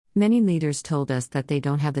Many leaders told us that they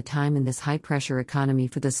don't have the time in this high-pressure economy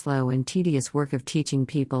for the slow and tedious work of teaching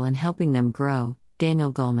people and helping them grow.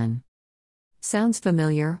 Daniel Goleman. Sounds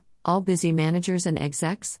familiar, all busy managers and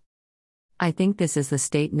execs? I think this is the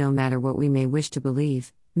state no matter what we may wish to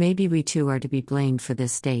believe. Maybe we too are to be blamed for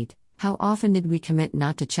this state. How often did we commit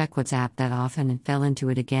not to check WhatsApp that often and fell into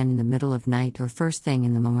it again in the middle of night or first thing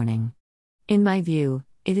in the morning? In my view,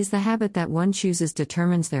 it is the habit that one chooses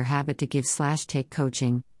determines their habit to give/take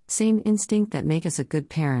coaching, same instinct that make us a good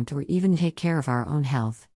parent or even take care of our own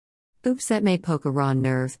health. Oops, that may poke a raw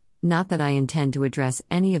nerve, not that I intend to address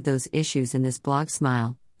any of those issues in this blog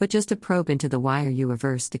smile, but just a probe into the why are you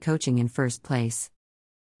averse to coaching in first place.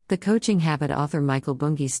 The Coaching Habit author Michael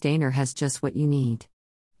Bungay Stanier has just what you need.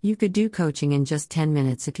 You could do coaching in just 10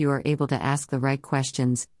 minutes if you are able to ask the right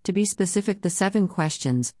questions. To be specific, the 7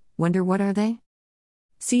 questions, wonder what are they?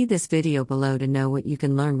 See this video below to know what you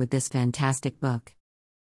can learn with this fantastic book.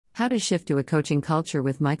 How to Shift to a Coaching Culture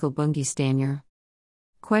with Michael Bungay Stanier.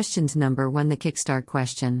 Questions number 1, the kickstart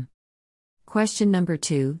question. Question number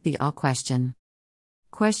 2, the all question.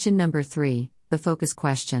 Question number 3, the focus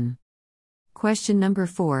question. Question number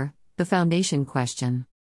 4, the foundation question.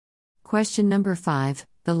 Question number 5,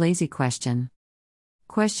 the lazy question.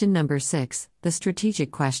 Question number 6, the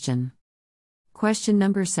strategic question. Question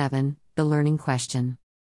number 7, the learning question.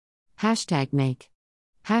 #make.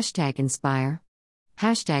 #inspire.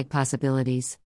 #possibilities.